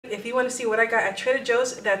If you want to see what I got at Trader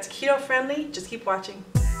Joe's that's keto friendly, just keep watching.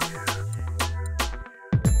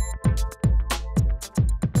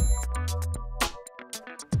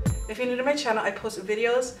 If you're new to my channel, I post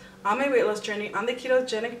videos on my weight loss journey on the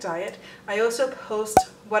ketogenic diet. I also post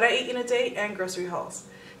what I eat in a day and grocery hauls.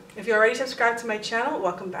 If you're already subscribed to my channel,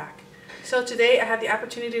 welcome back. So today I had the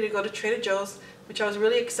opportunity to go to Trader Joe's, which I was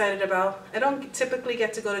really excited about. I don't typically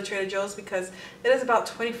get to go to Trader Joe's because it is about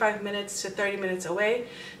 25 minutes to 30 minutes away.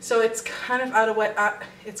 So it's kind of out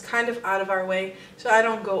of our way. So I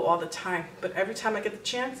don't go all the time. But every time I get the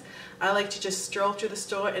chance, I like to just stroll through the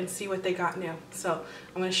store and see what they got new. So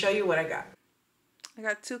I'm going to show you what I got. I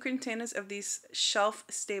got 2 containers of these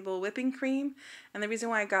shelf-stable whipping cream. And the reason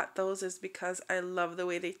why I got those is because I love the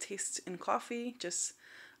way they taste in coffee. Just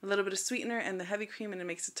a little bit of sweetener and the heavy cream, and it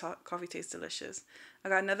makes the coffee taste delicious. I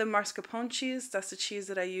got another mascarpone cheese. That's the cheese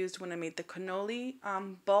that I used when I made the cannoli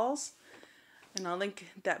balls. And I'll link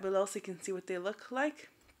that below so you can see what they look like.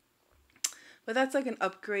 But that's like an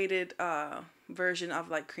upgraded version of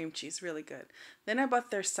like cream cheese, really good. Then I bought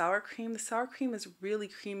their sour cream. The sour cream is really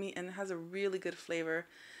creamy and it has a really good flavor.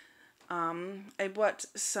 I bought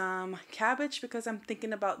some cabbage because I'm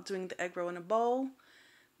thinking about doing the egg roll in a bowl.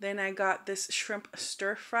 Then I got this shrimp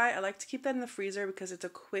stir fry. I like to keep that in the freezer because it's a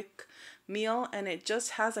quick meal and it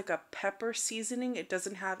just has like a pepper seasoning. It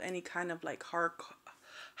doesn't have any kind of like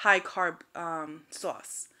high carb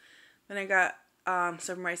sauce. Then I got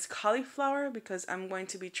some rice cauliflower because I'm going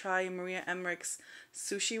to be trying Maria Emmerich's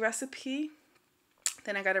sushi recipe.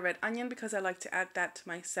 Then I got a red onion because I like to add that to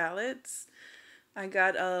my salads. I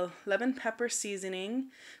got a lemon pepper seasoning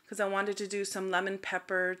because I wanted to do some lemon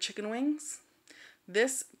pepper chicken wings.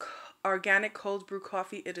 This organic cold brew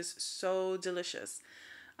coffee, it is so delicious.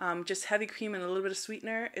 Just heavy cream and a little bit of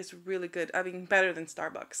sweetener is really good. I mean, better than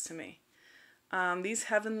Starbucks to me. These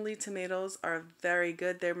heavenly tomatoes are very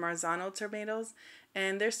good. They're Marzano tomatoes,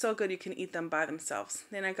 and they're so good you can eat them by themselves.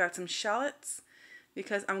 Then I got some shallots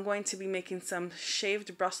because I'm going to be making some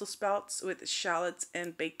shaved Brussels sprouts with shallots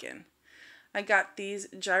and bacon. I got these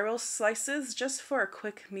gyro slices just for a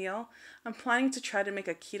quick meal. I'm planning to try to make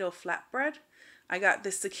a keto flatbread. I got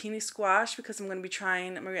this zucchini squash because I'm going to be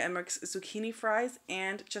trying Maria Emmerich's zucchini fries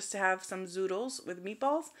and just to have some zoodles with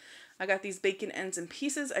meatballs. I got these bacon ends and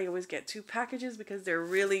pieces. I always get 2 packages because they're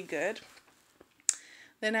really good.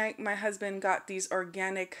 Then my husband got these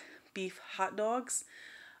organic beef hot dogs.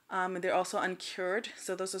 They're also uncured,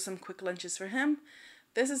 so those are some quick lunches for him.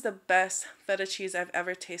 This is the best feta cheese I've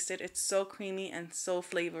ever tasted. It's so creamy and so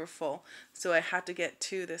flavorful, so I had to get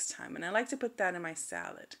 2 this time. And I like to put that in my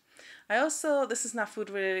salad. I also, this is not food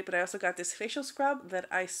related, but I also got this facial scrub that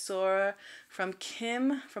I saw from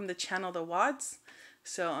Kim from the channel The Wads.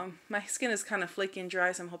 So my skin is kind of flaky and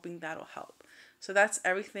dry, so I'm hoping that'll help. So that's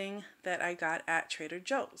everything that I got at Trader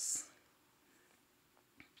Joe's.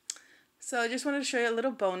 So I just wanted to show you a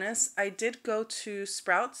little bonus. I did go to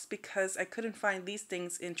Sprouts because I couldn't find these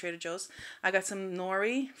things in Trader Joe's. I got some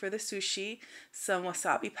nori for the sushi, some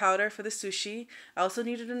wasabi powder for the sushi. I also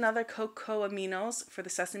needed another cocoa aminos for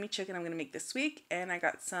the sesame chicken I'm going to make this week. And I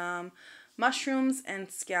got some mushrooms and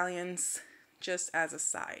scallions just as a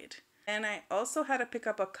side. And I also had to pick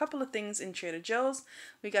up a couple of things in Trader Joe's.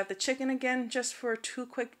 We got the chicken again just for 2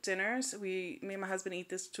 quick dinners. Me and my husband eat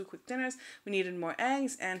this 2 quick dinners. We needed more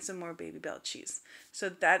eggs and some more baby bell cheese. So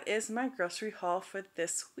that is my grocery haul for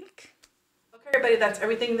this week. Okay everybody, that's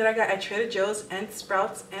everything that I got at Trader Joe's and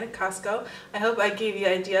Sprouts and Costco. I hope I gave you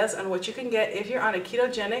ideas on what you can get if you're on a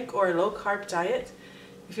ketogenic or low carb diet.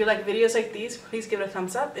 If you like videos like these, please give it a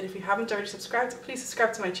thumbs up. And if you haven't already subscribed, please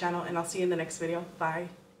subscribe to my channel and I'll see you in the next video. Bye.